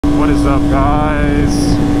is up, guys?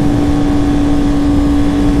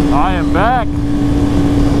 I am back.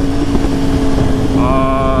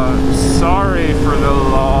 Sorry for the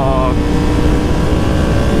long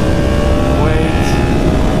wait.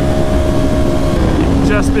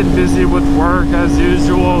 Just been busy with work as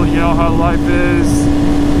usual. You know how life is.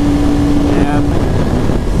 And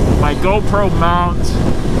my GoPro mount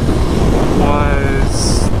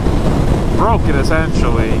was broken,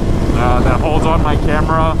 essentially. That holds on my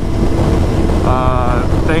camera.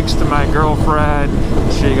 Thanks to my girlfriend,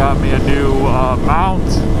 she got me a new mount.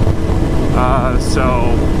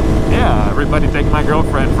 So yeah, everybody thank my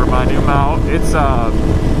girlfriend for my new mount. It's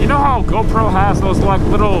you know how GoPro has those like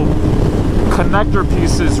little connector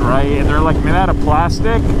pieces, right? And they're like made out of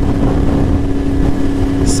plastic.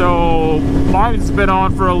 So mine's been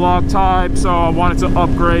on for a long time, so I wanted to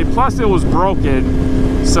upgrade. Plus it was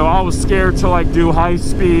broken, so I was scared to like do high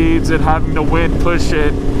speeds and having the wind push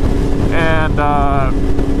it, and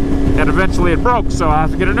eventually it broke, so I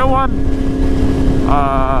have to get a new one.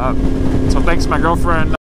 So thanks to my girlfriend.